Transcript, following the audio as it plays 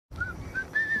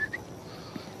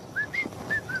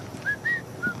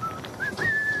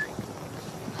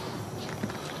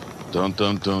Dun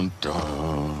dun dun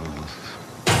dun.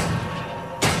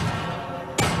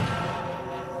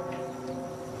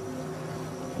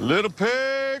 Little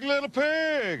pig,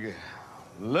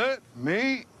 let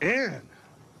me in.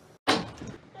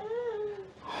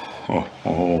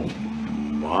 Oh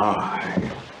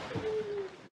my.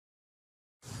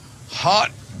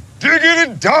 Hot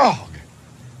diggity dog.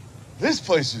 This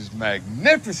place is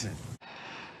magnificent.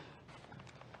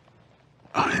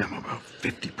 I am about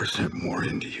 50% more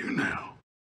into you now.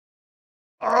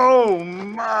 Oh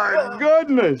my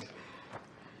goodness.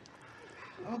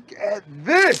 Look at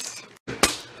this.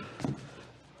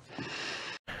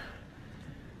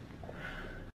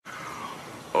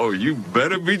 Oh, you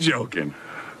better be joking.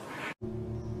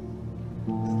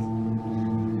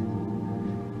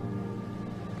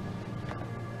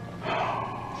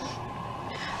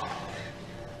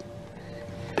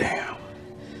 Damn.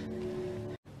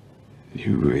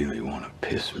 You really want to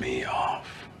piss me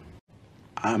off?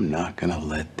 I'm not gonna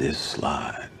let this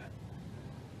slide.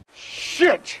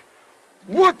 Shit!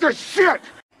 What the shit?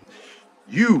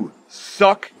 You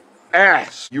suck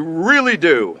ass. You really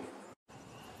do.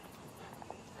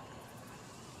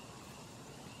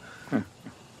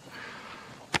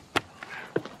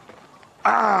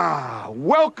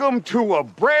 Welcome to a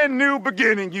brand new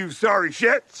beginning, you sorry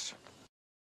shits.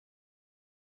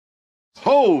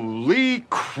 Holy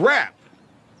crap.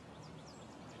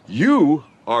 You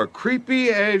are creepy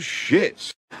as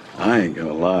shit. I ain't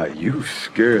gonna lie, you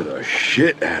scare the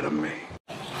shit out of me.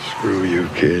 Screw you,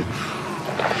 kid.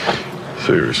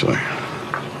 Seriously.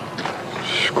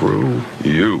 Screw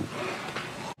you.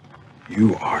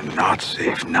 You are not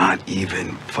safe, not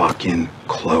even fucking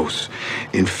close.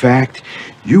 In fact,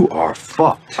 you are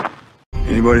fucked.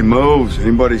 Anybody moves,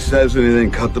 anybody says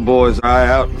anything, cut the boy's eye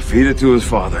out and feed it to his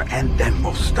father, and then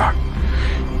we'll start.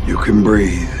 You can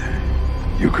breathe.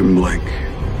 You can blink.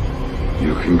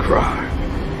 You can cry.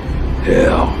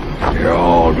 Hell, you're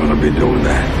all gonna be doing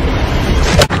that.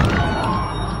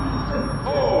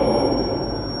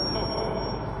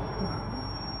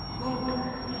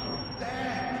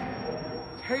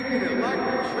 Taking it like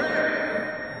a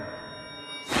champ.